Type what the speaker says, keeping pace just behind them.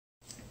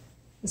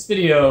This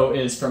video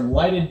is from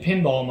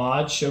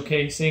LightedPinballMods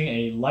showcasing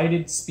a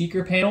lighted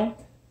speaker panel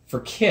for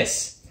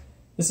KISS.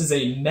 This is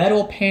a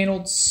metal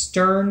paneled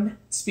stern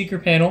speaker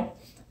panel.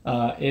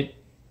 It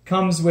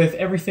comes with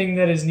everything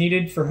that is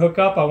needed for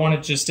hookup. I want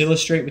to just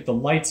illustrate with the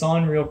lights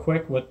on real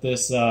quick what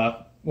this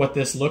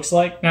looks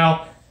like.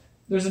 Now,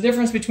 there's a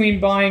difference between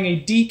buying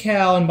a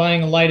decal and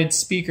buying a lighted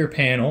speaker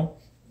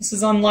panel. This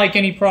is unlike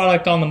any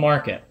product on the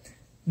market.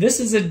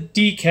 This is a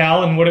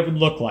decal and what it would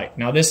look like.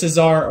 Now this is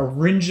our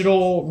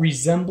original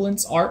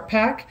resemblance art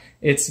pack.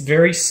 It's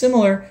very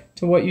similar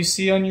to what you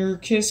see on your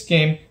KISS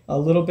game, a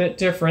little bit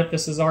different.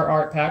 This is our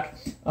art pack.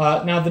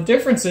 Now the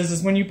difference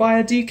is when you buy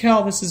a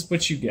decal, this is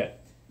what you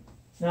get.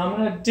 Now I'm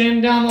going to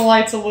dim down the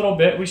lights a little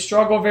bit. We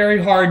struggle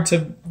very hard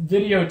to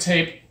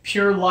videotape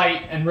pure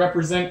light and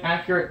represent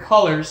accurate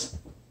colors,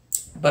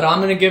 but I'm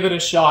going to give it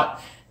a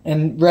shot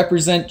and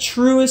represent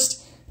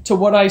truest to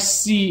what I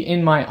see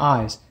in my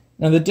eyes.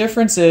 Now the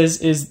difference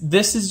is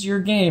this is your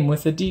game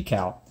with a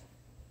decal.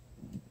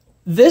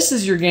 This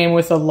is your game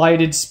with a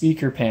lighted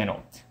speaker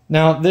panel.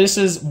 Now this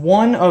is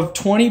one of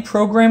 20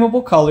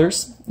 programmable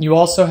colors. You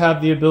also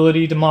have the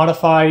ability to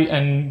modify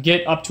and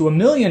get up to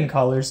 1,000,000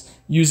 colors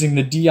using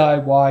the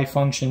DIY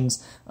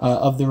functions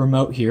of the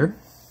remote here.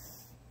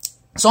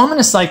 So I'm going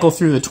to cycle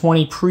through the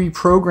 20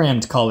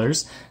 pre-programmed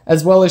colors,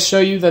 as well as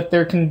show you that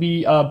there can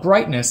be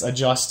brightness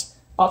adjust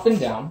up and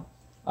down.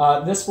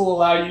 This will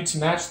allow you to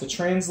match the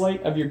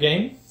translate of your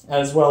game,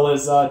 as well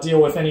as deal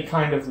with any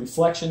kind of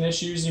reflection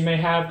issues you may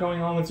have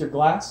going on with your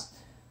glass.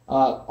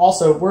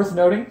 Also worth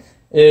noting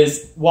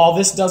is while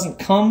this doesn't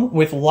come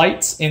with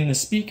lights in the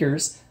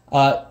speakers,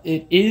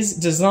 it is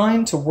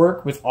designed to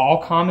work with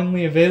all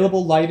commonly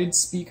available lighted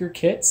speaker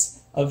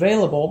kits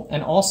available,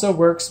 and also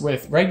works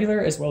with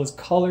regular as well as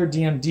color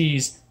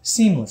DMDs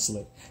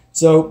seamlessly.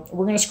 So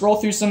we're going to scroll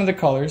through some of the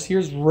colors.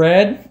 Here's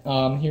red,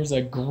 here's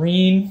a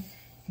green,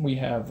 we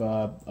have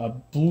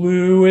a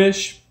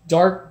bluish,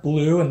 dark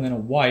blue, and then a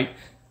white.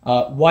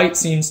 White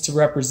seems to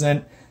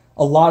represent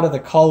a lot of the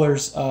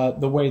colors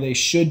the way they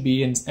should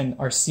be and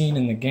are seen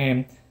in the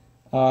game.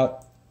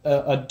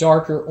 A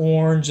darker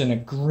orange and a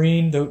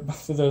green,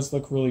 both of those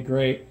look really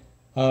great.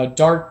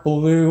 Dark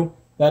blue,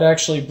 that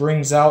actually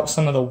brings out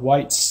some of the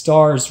white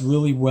stars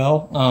really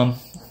well.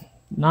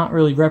 Not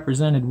really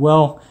represented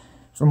well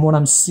from what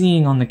I'm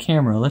seeing on the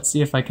camera. Let's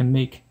see if I can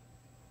make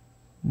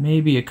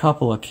maybe a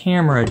couple of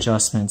camera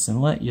adjustments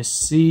and let you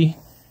see.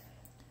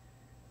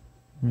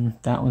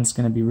 That one's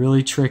going to be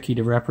really tricky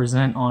to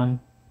represent on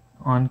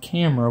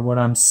camera what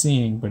I'm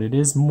seeing, but it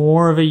is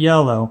more of a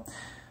yellow.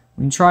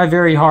 We can try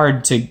very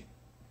hard to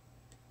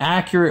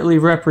accurately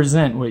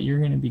represent what you're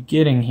going to be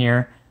getting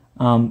here,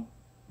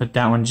 but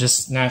that one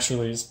just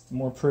naturally is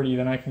more pretty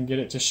than I can get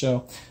it to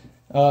show.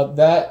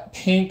 That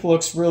pink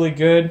looks really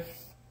good.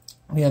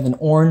 We have an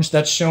orange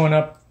that's showing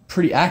up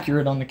pretty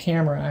accurate on the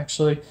camera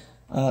actually.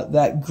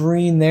 That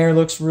green there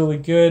looks really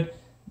good.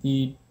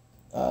 The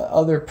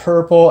other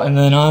purple, and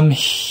then I'm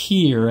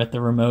here at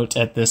the remote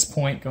at this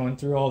point going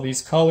through all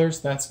these colors.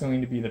 That's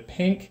going to be the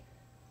pink.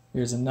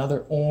 Here's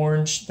another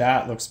orange.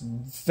 That looks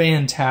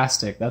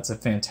fantastic. That's a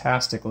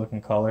fantastic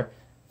looking color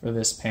for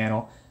this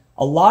panel.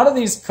 A lot of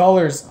these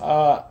colors,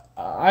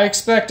 I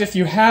expect if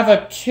you have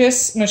a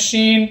KISS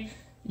machine,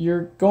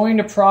 you're going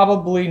to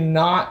probably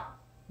not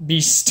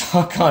be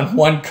stuck on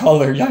one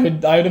color.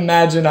 I'd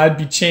imagine I'd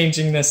be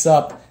changing this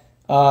up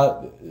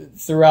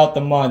throughout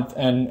the month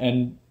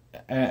and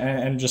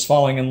just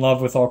falling in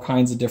love with all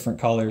kinds of different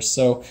colors.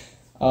 So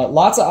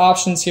lots of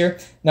options here.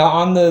 Now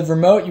on the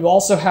remote you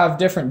also have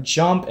different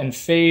jump and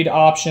fade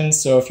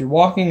options. So if you're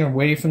walking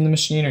away from the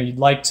machine or you'd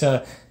like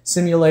to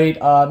simulate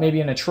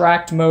maybe an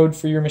attract mode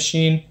for your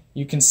machine,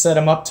 you can set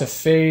them up to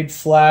fade,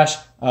 flash.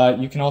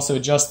 You can also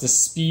adjust the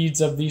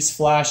speeds of these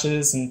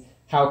flashes and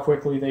how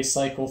quickly they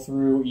cycle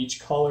through each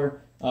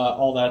color.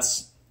 All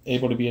that's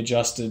able to be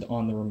adjusted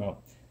on the remote.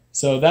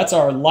 So that's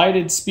our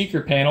lighted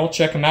speaker panel.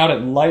 Check them out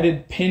at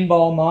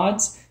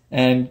LightedPinballMods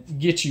and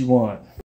get you one.